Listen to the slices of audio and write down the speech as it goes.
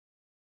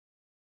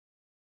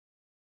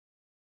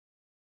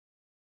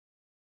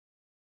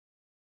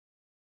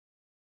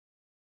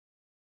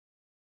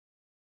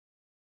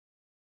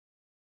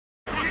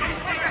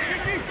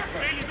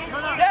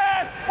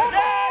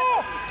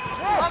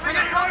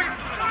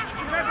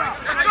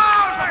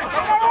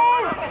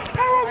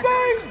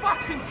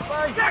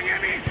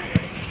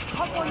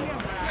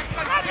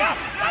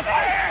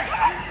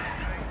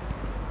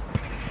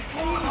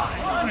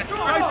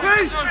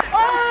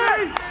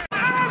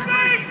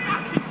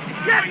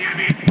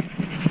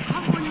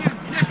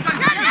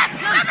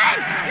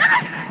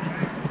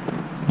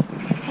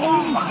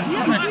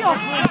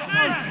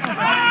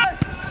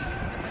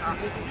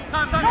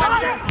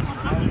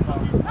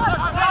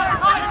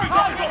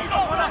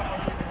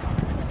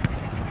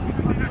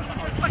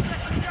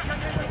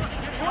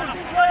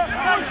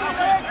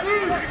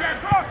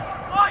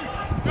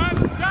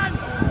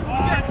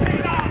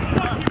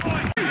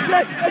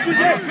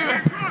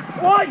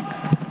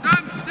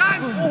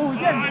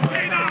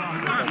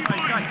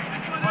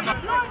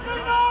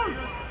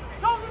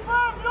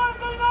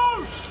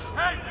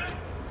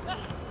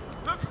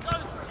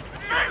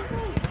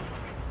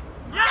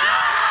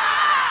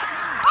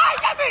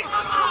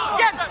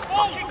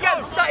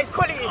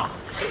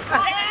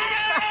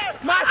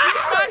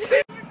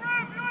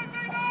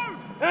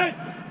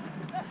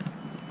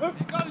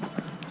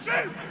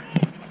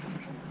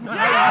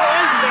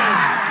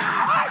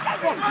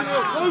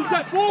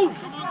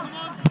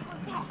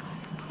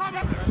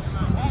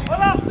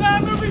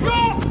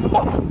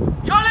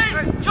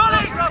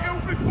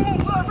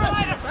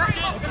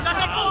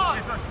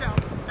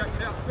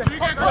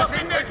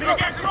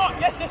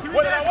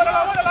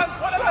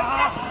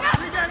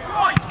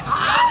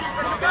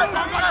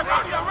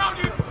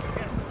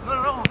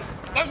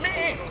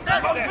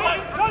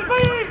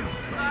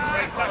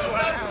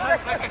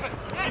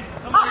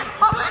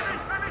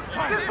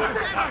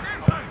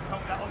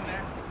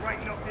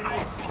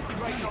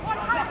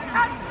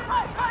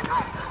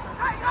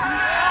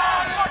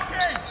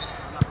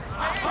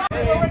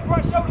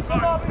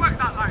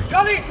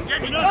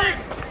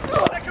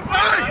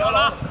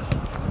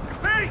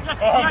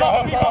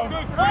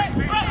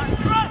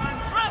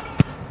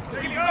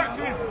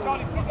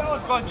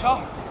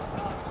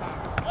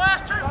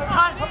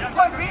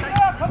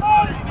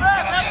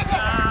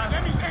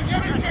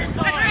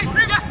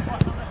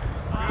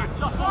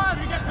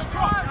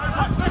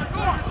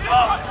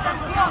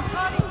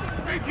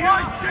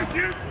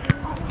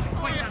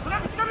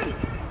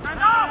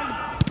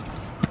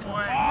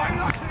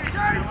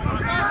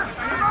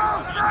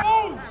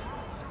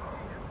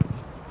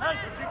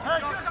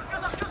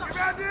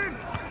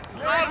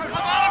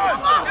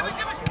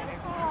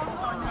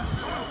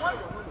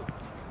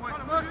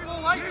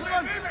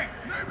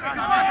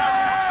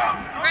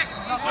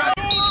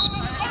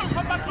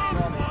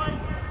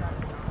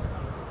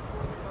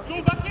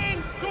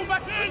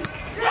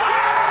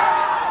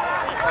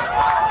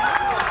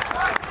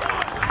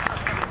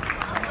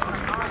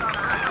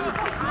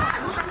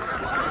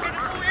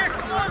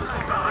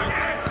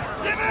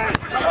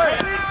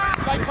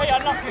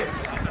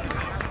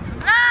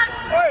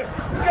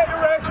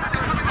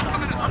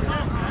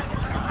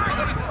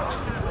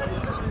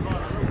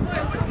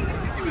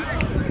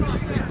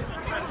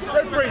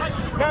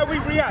Redbridge, now we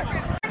react.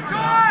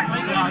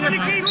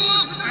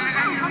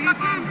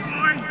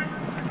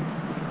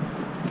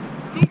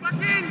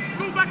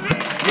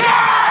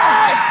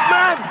 Yes,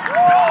 man!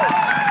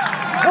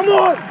 Come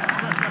on!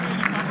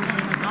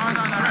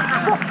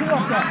 Fucking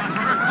off that!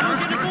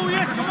 Get the ball,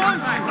 yes, come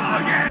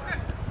on!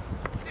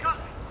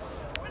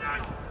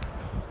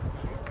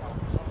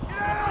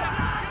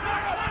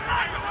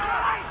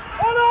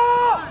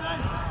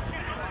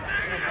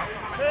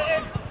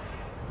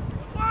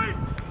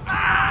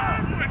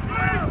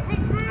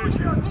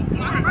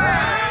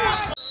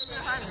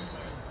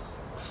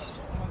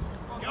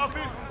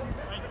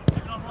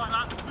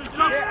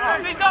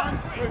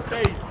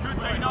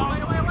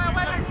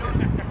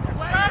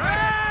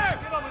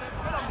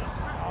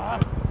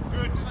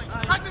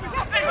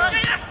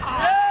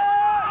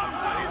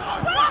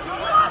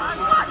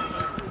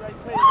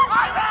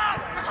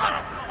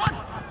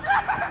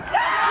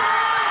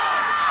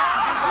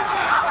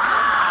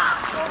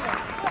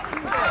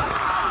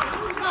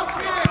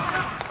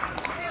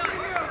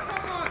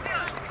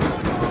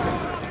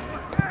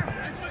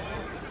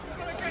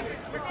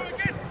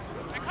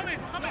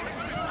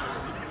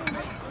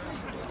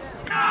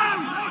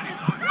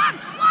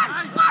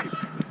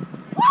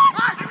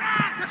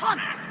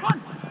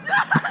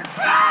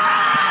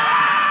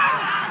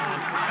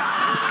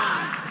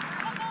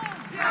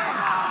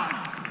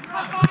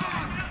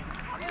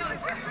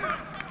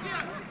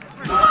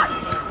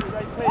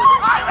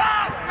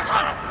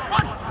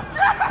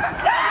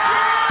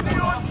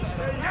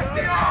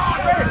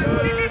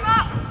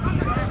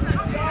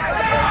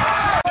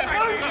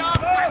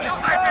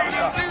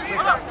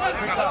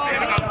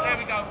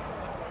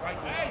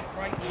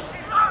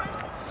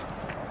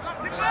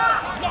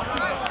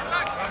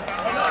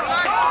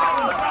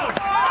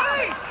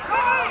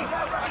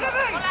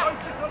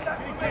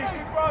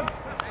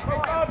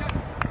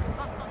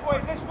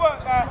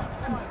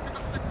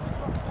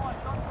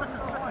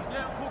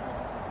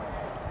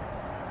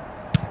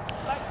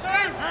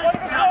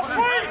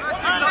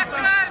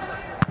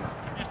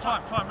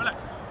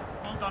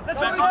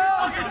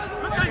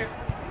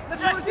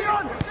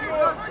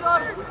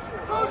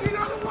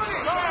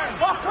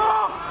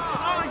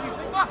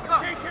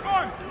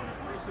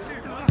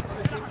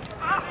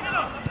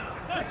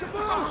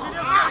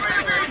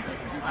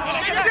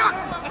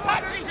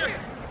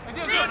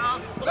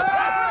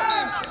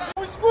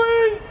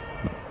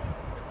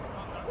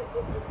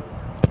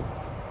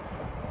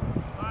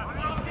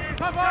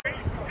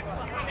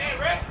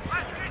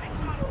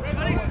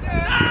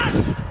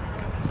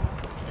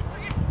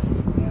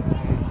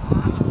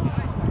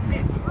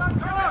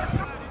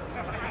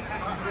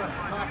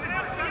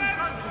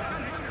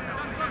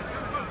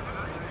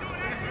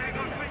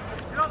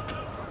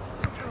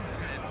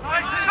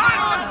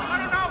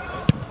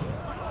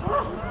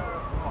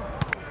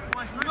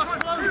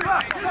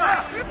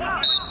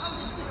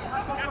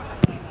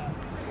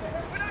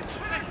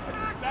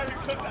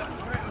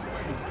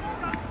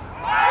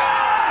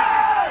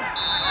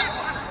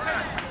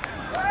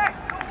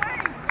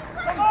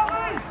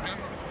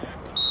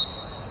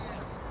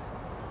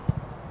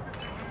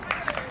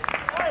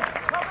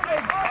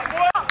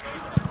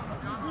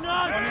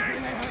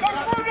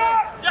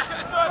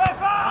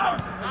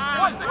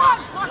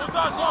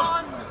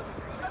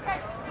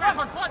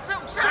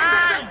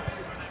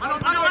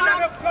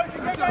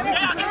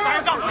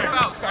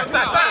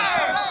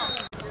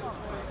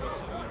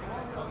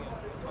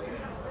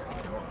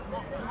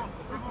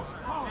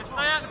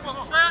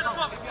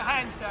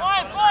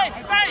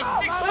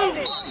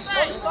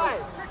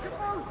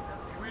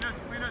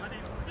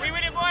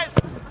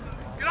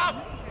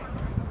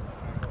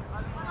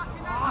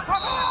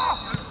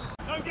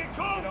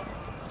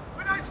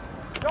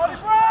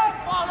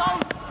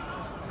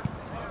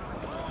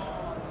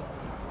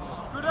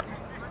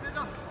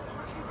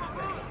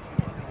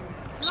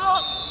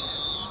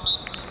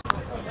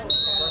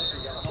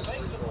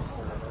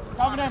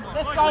 Come on,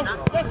 let's go,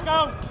 let's go.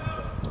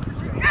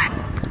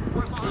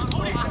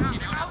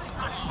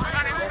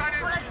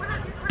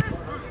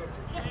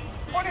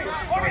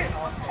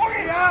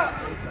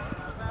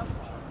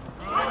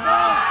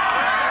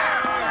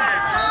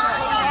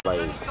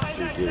 Players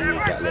to deal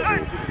with that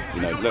level.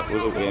 You know, look at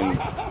him.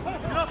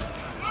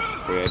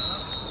 Weird.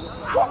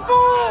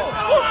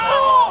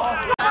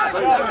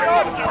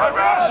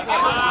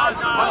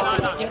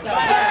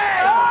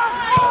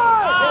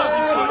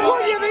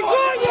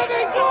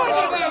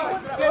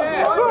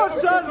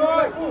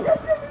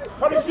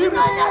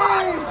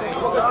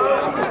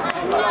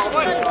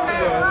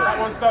 That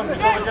one's done.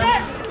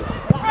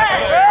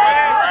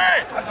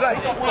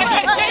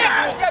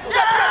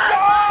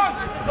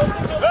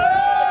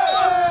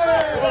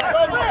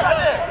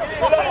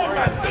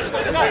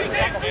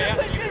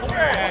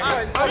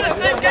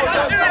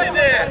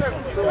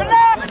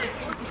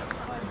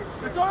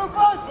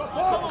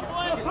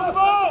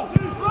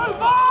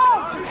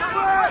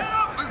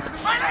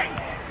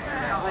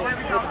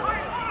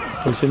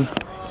 Listen.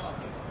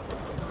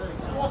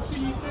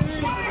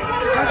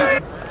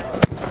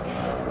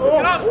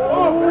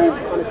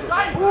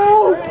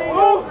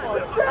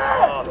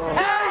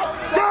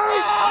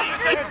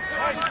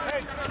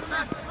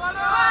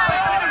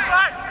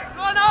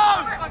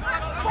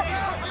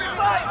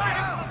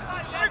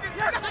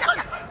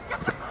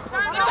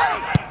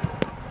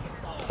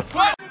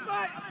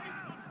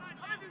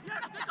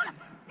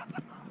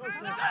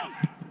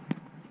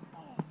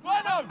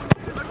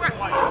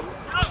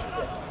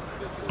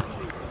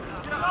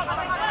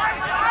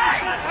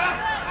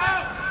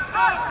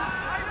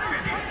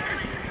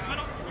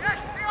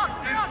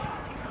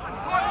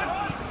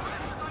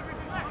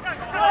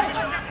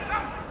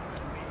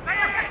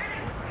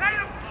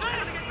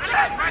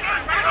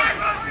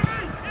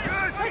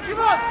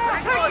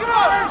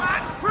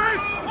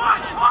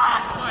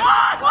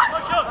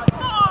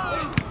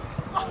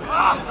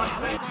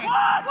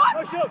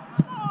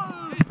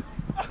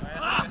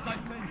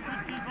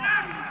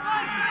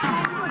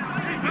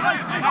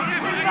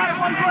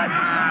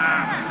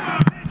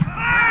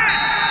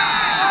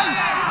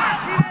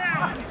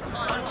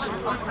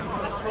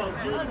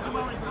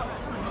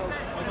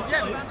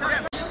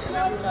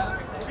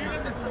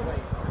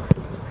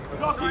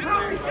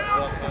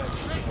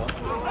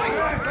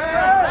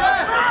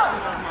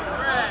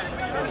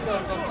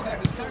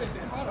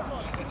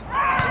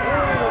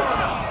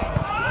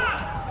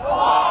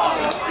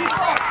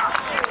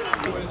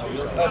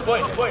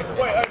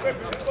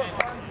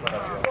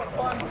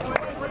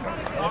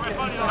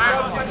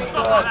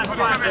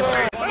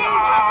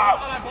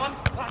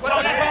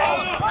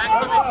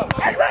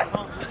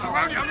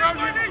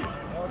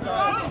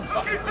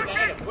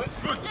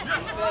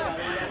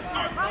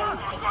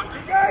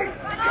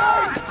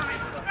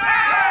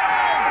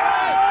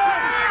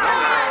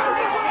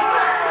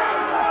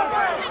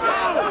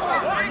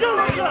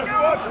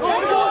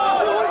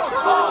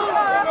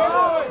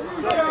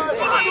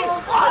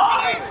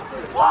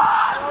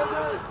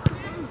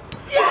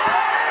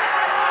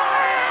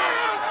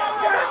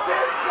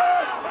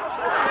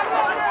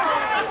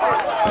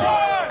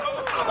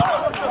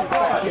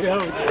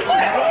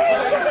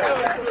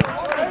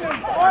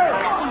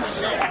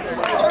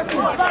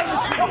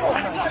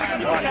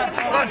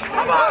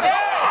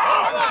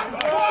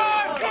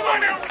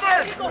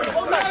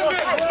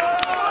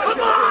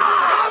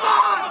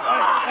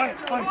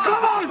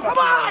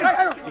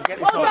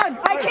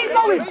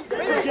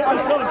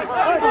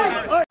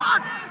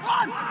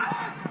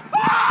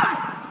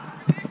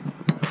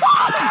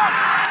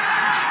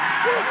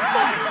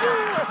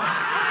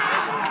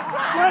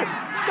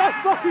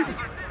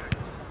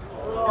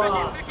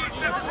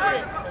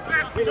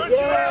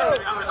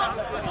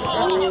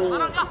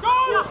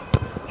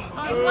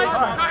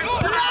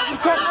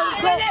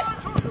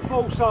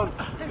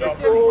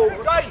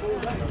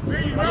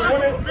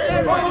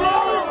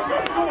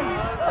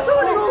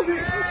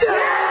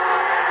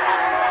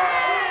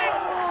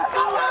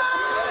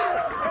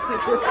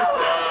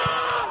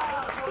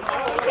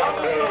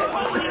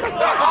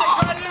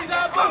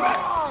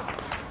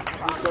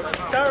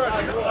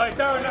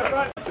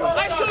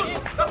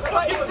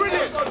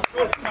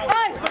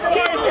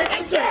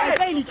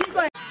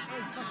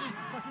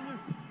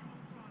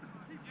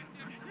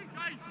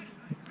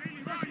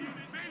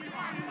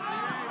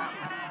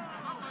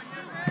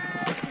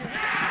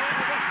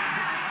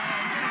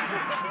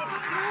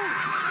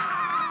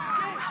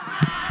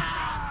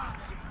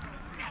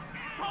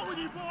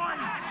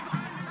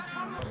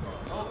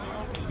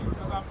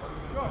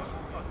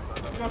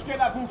 Josh, get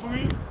that ball for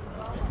me.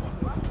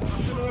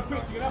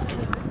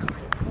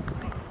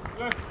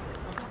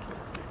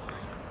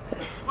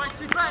 Wait,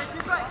 keep back.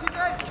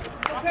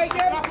 Okay,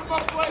 get it.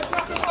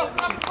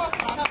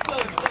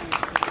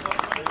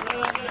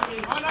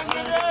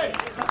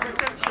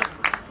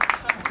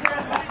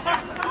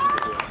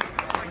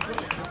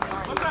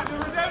 What's that, the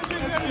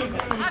redemption?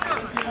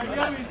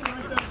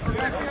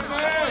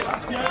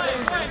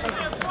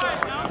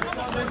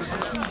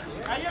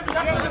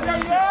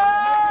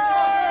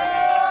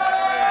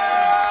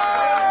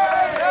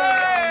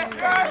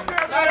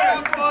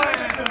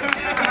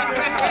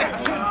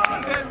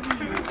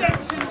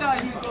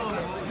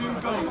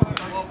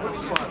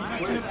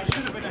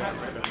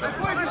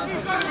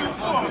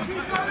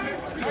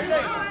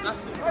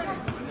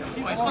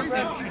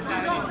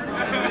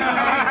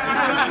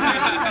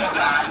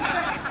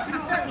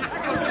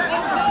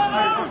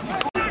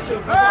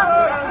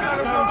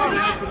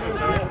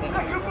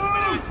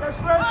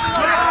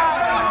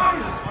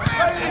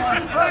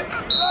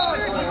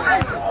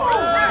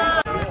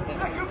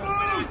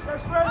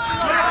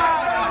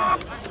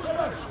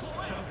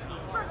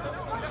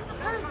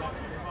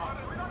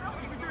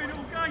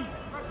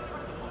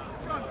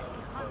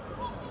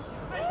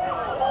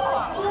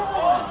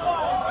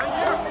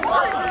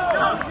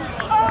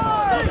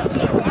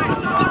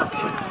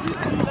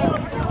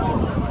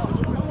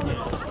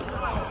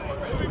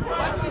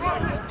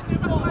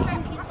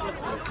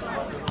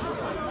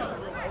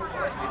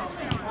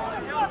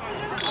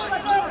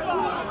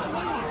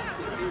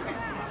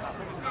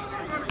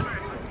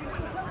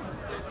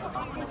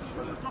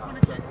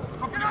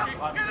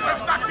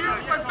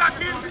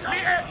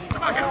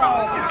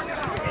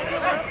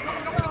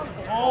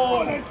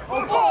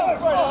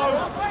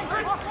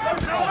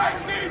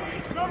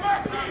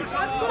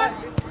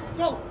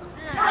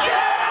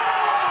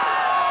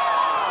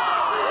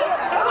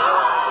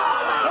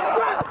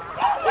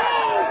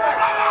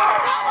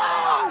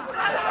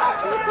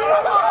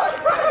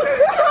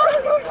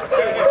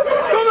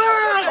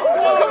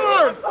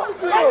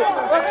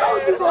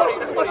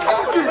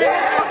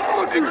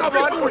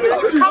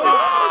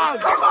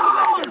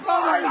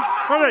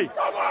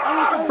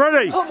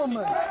 Freddie! Come on,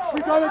 man.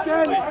 We go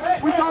again.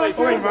 We go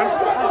again, man.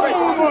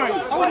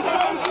 Come on,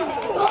 man.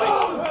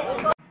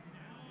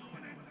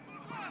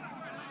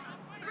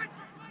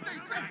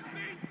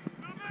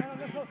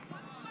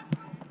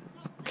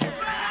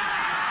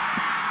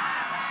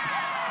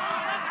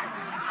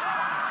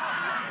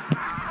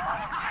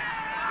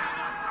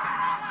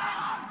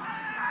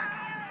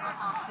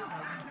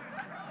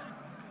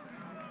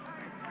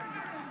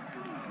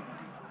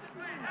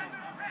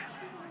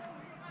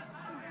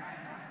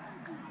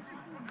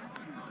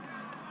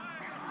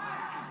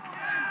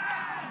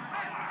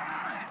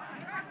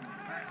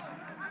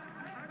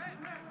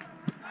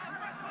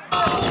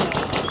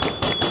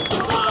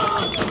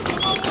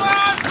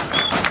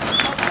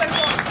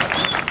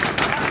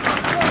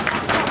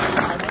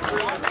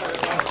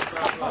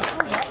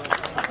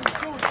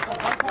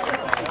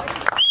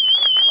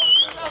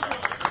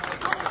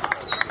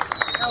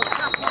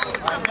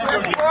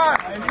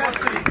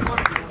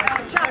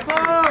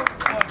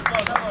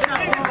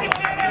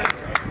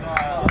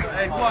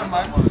 Hey, go on,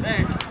 man.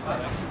 Hey.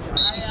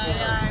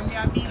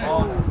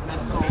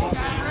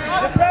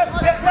 Yes,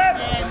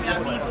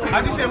 left. I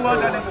just say well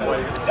done.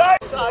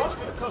 It's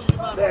going to cost you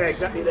money. There,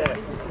 exactly there.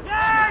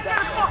 Yeah, get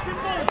a fucking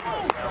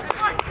ball!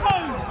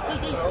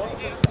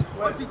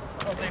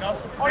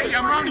 Hey,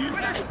 I'm around you.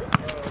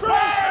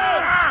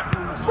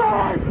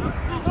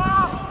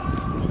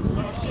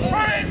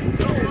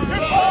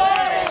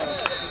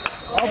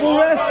 Double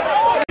rest.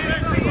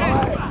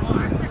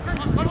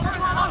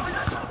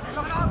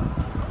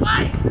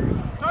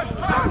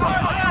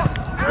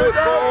 Good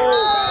goal.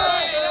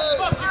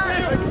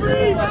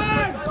 Free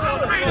man.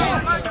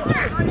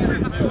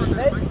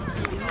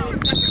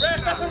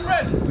 That's a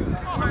red.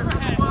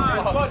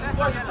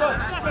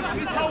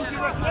 He's told you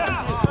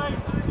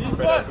he's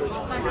gone.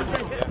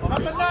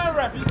 Number 9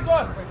 ref, he's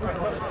gone.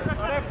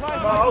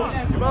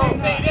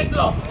 They've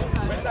lost.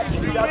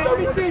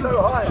 Everything. 15.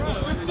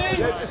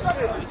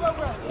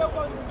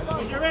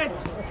 Where's your head?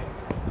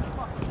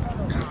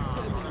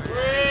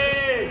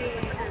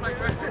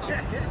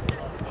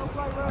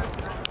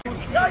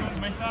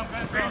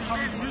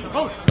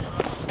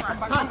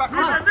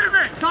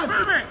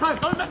 Time.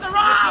 Don't mess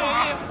around.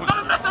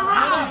 Don't mess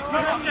around.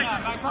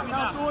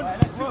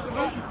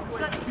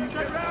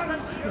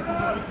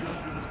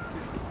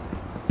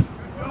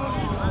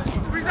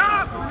 Squeeze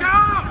up.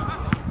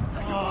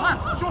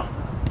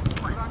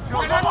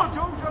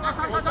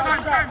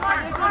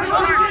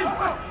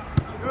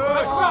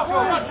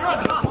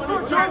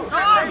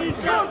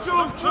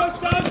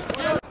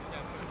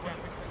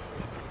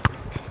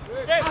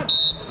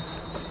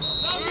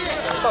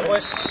 Come on,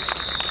 boys.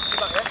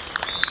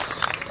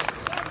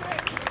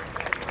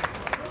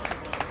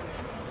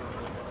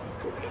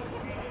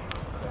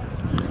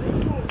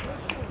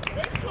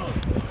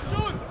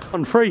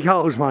 On 3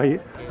 goals,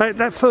 mate.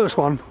 That first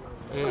one,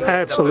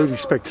 absolutely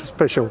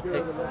special.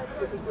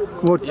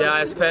 What? Yeah,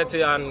 I expect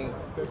it and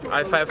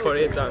I fight for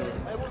it, and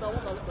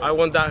I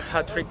won that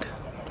hat-trick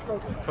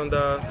from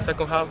the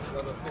second half,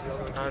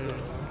 and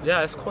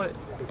yeah, it's quite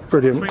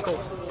Brilliant. 3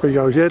 goals. 3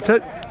 goals, yeah.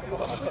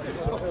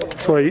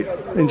 Sweet.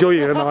 Enjoy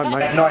your night,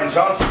 mate. 9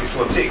 chances, we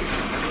scored 6.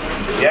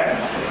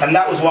 Yeah? And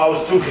that was what I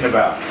was talking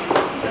about.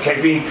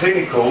 Okay, being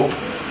clinical.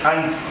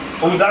 And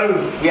although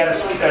we had a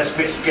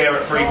split scare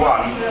at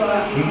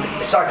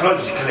 3-1,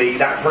 psychologically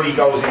that 3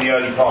 goals in the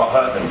early part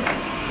hurt them.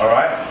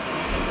 Alright?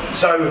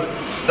 So,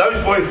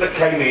 those boys that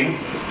came in,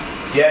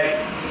 yeah,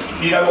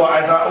 you know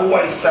what, as I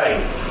always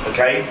say,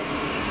 okay,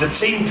 the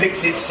team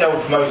picks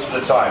itself most of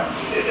the time.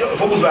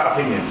 Football's about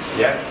opinions,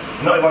 yeah?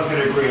 Not everyone's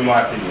going to agree with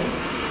my opinion.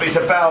 But it's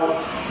about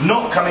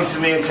not coming to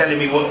me and telling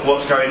me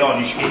what's going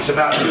on. It's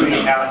about doing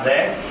it out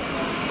there,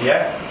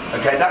 yeah?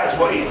 Okay, that is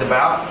what it's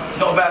about. It's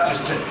not about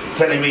just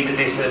telling me that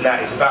this and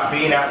that. It's about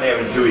being out there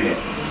and doing it.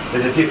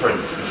 There's a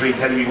difference between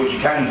telling me what you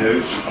can do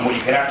and what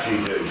you can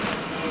actually do.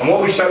 And what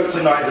we showed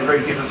tonight is a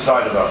very different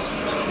side of us,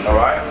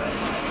 alright?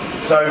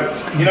 So,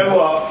 you know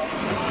what?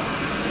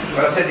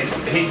 When I said this,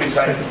 he's been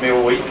saying it to me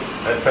all week,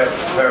 and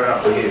fair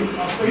enough for him.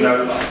 You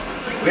know,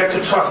 we have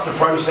to trust the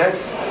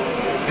process.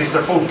 This is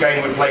the 4th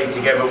game we're playing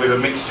together with a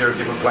mixture of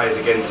different players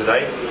again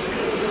today.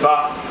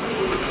 But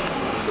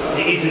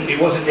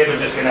it wasn't ever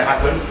just going to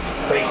happen.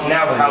 But it's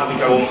now how we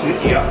go on from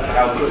here,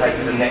 how we take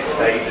it to the next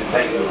stage and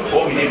take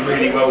what we did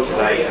really well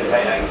today and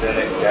take that into the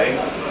next game.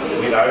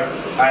 You know,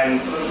 and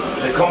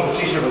the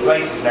competition for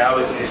places now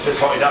is just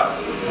hotted up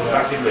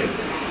massively.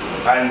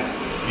 And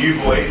you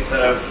boys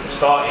that have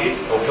started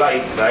or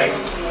played today,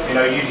 you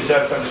know, you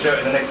deserve to have the shirt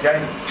in the next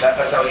game.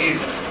 That's how it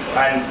is.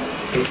 And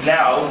it's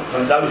now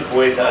from those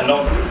boys that are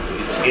not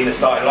in the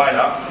starting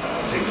lineup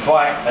to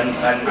fight and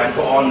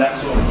put on that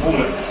sort of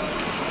performance.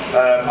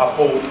 I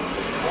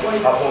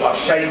thought our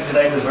shape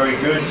today was very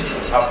good.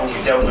 I thought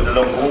we dealt with the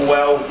long ball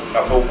well.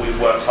 I thought we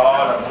worked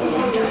hard. I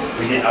thought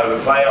we didn't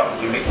overplay. I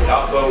thought we mixed it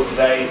up well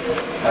today.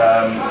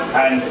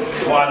 And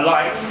what I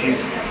liked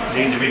is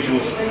the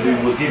individuals who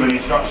were given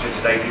instructions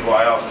today did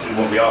what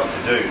we asked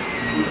to do.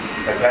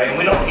 Okay, and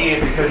we're not here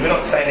because we're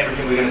not saying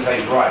everything we're going to say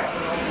is right.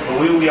 But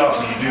we all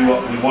ask you to do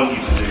what we want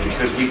you to do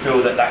because we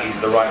feel that that is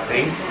the right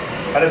thing.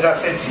 And as I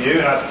said to you,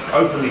 and I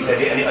openly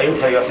said it, and he'll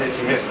tell you I said it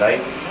to him yesterday,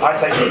 I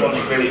take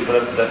responsibility for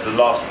the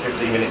last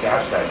 15 minutes of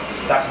hashtag.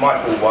 That's my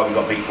fault why we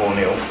got beat 4-0.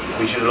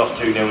 We should have lost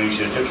 2-0 and we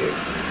should have took it.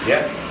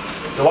 Yeah?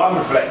 So I'm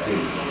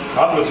reflecting.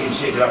 I'm looking,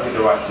 shit, did I pick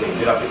the right team?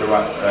 Did I pick the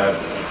right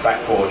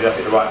back four? Did I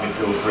pick the right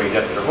midfield three?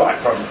 Did I pick the right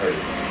front three?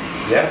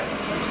 Yeah?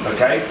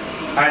 Okay?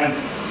 And,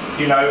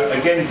 you know,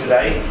 again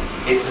today,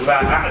 it's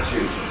about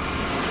attitude.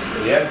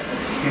 Yeah?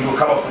 People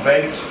come off the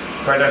bench.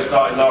 Fredo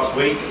started last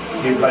week,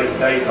 didn't play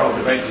today, he's come off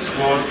the bench, he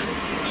scored,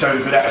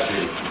 showed a good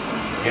attitude.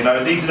 You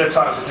know, these are the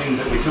types of things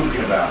that we're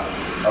talking about,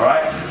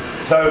 alright?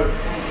 So,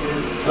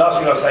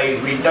 last thing I'll say is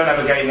we don't have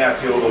a game now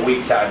till a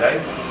week Saturday,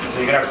 so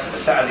you're going to have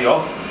Saturday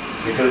off,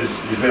 because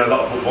there's been a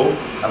lot of football,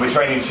 and we're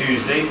training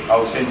Tuesday.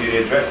 I'll send you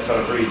the address, it's on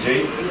a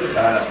 3G,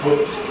 that's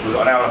booked, we've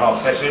got an hour and a half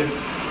session,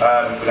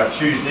 we'll have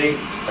Tuesday,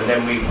 and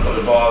then we've got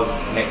the bars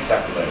next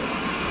Saturday.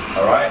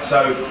 Alright,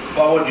 so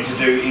what I want you to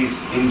do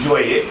is enjoy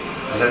it,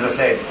 because as I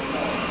said,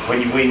 when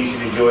you win, you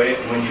should enjoy it.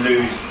 When you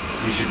lose,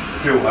 you should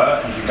feel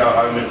hurt. You should go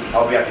home, and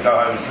I'll be able to go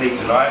home and sleep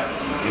tonight.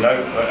 You know,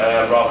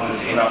 rather than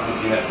sitting up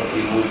looking at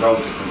all the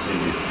goals that's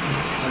conceded.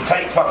 So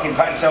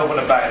pat yourself on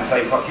the back and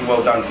say fucking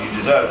well done because you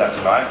deserve that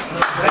tonight.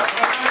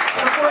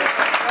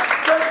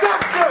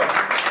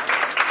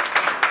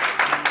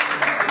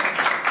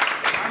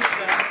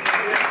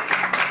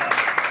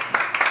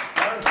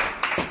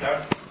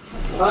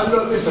 And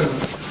look, listen,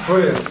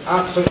 brilliant,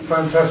 absolutely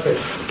fantastic.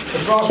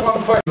 Just last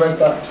one question, read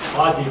that.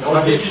 I did. I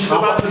was literally just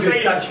about to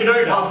say that, you know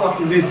that? I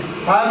fucking did.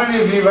 How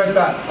many of you read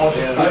that? I was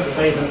just about to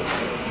say that.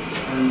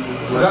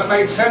 Does that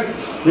make sense?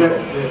 Yeah.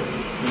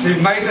 So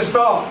you've made the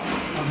start.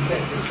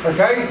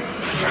 Okay?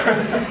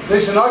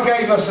 Listen, I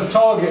gave us a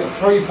target of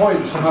 3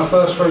 points from our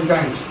first 3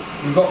 games.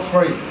 We've got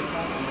 3.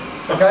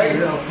 Okay?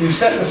 You've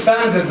set the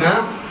standard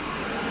now.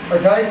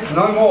 Okay?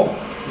 No more.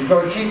 You've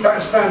got to keep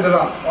that standard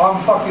up.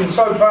 I'm fucking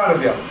so proud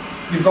of you.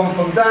 You've gone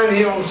from down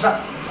here on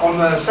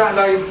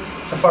Saturday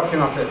to fucking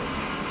up here.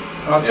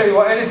 And I'll tell you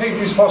what, anything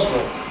is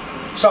possible.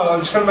 So I'm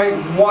just going to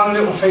make one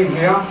little thing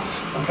here,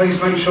 and please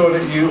make sure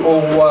that you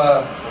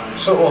all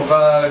sort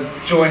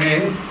of join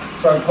in.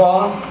 So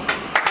Kwan.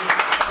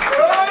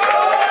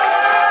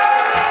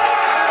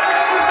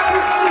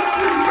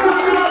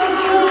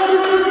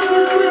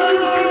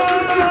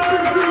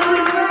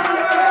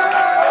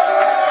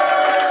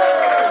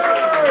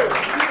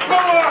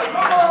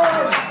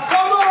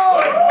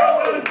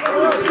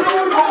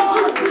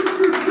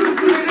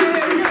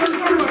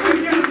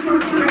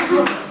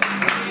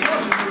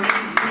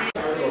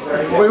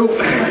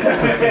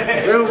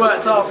 We all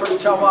worked hard for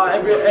each other.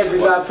 Every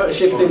lad put a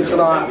shift in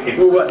tonight.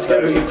 We all worked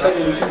together as a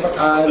team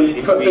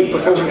and put a big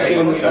performance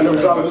in, and the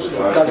results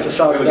goes to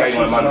show that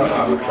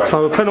tonight.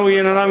 So a penalty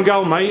and an own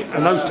goal, mate,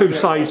 and those 2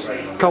 saves.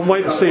 Can't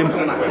wait to see them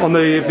on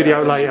the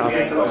video later.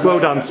 Well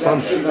done,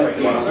 Spun.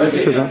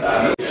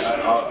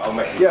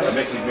 Yes.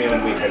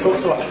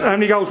 How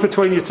many goals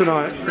between you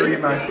tonight? 3,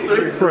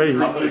 man.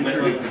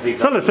 3.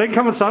 Tell us then,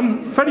 come on,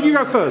 son. Where did you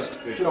go first?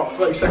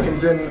 30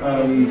 seconds in,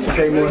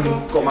 came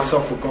on, got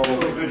myself a goal.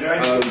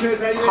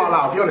 I can't lie,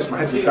 I'll be honest, my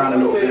head was down a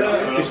little bit.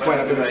 At this point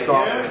I didn't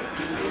start.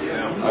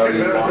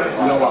 You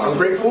know what, I'm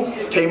grateful.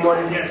 Came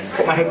on,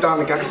 put my head down,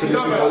 the gaffer said,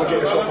 listen, we'll get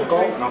yourself a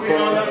goal. And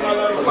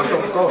I put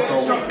myself a goal,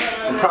 so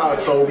I'm proud.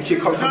 So we keep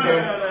coming from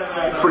here.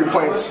 3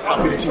 points,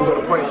 happy the team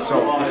got the points, so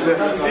that's it.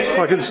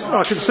 I can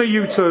see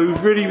you two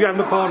really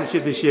having a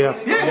partnership this year.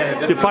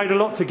 Yeah. You played a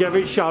lot together,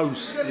 it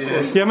shows. Yeah.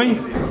 You know what I mean?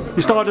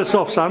 You started us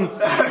off, son.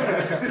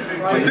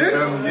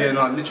 Yeah,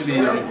 no, literally,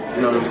 you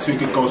know, it was 2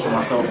 good goals for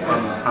myself.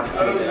 I'm happy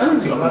to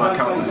see up on my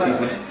account in the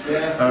season.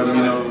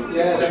 You know,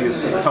 obviously it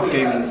was a tough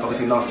game,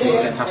 obviously last week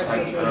against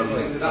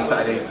hashtag on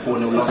Saturday,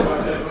 4-0 loss.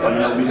 But you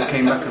know, we just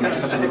came back and we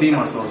just had to redeem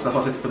ourselves. That's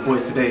what I said to the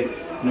boys today.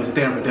 You know, it's a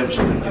day of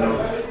redemption. And, you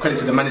know, credit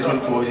to the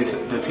management for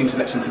obviously the team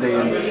selection today,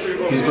 and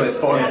he just got it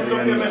spot on today.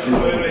 And you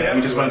know,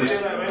 we just want to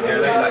just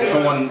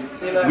go on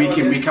week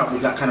in, week out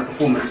with that kind of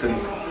performance. And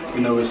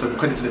you know, so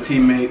credit to the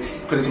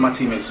teammates, credit to my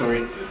teammates,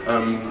 sorry.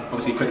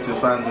 Obviously credit to the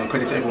fans and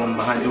credit to everyone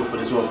behind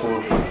Ilford as well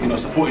for, you know,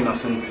 supporting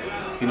us. And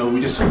you know, we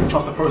just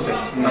trust the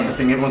process. And that's the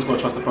thing, everyone's got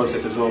to trust the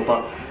process as well.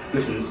 But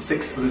listen, was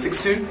it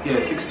 6-2? Yeah,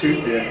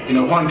 6-2. Yeah. You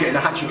know, Juan getting a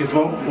hat-trick as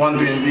well, Juan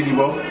doing really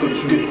well,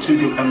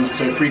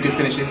 three good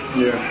finishes.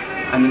 Yeah.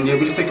 And then yeah,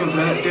 we just take it on to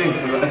the next game,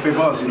 the FA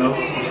Bars, you know.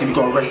 Obviously we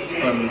got a rest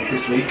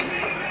this week,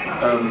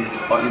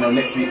 but you know,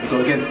 next week we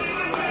go again.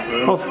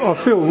 I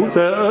feel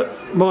that,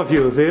 my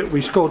view of it,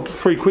 we scored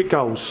 3 quick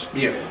goals.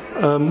 Yeah.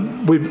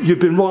 You've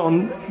been right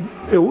on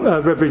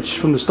Redbridge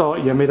from the start.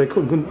 I mean, they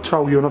couldn't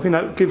control you, and I think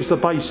that gives us the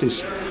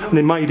basis, and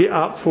it made it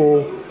up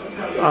for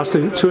us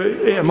to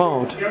hit them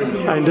hard.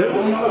 And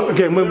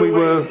again, when we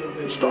were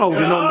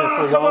holding on there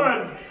for a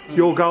while,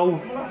 your goal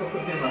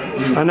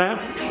and that,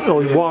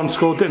 or one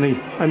scored, didn't he?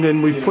 And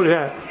then we put it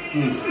out.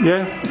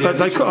 Yeah,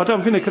 but I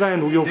don't think they could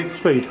handle your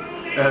speed.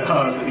 You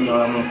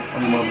know,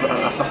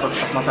 that's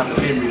my type of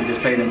game, really,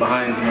 just playing in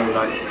behind, you know,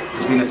 like,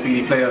 just being a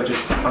speedy player,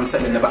 just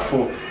unsettling the back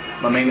four.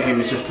 My main aim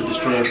is just to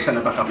destroy every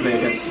centre back I play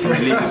against in the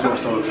league as well,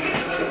 so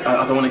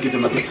I don't want to give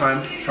them a good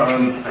time.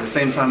 At the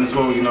same time as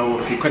well, you know,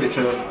 obviously credit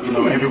to, you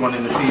know, everyone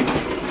in the team,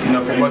 you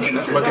know, for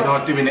working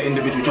hard, doing the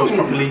individual jobs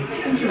properly,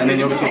 and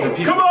then obviously the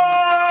people. Come on!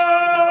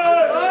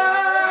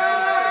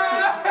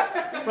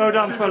 Well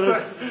done,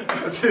 fellas.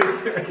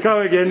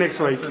 Go again next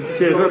week.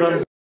 Cheers, well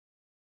done.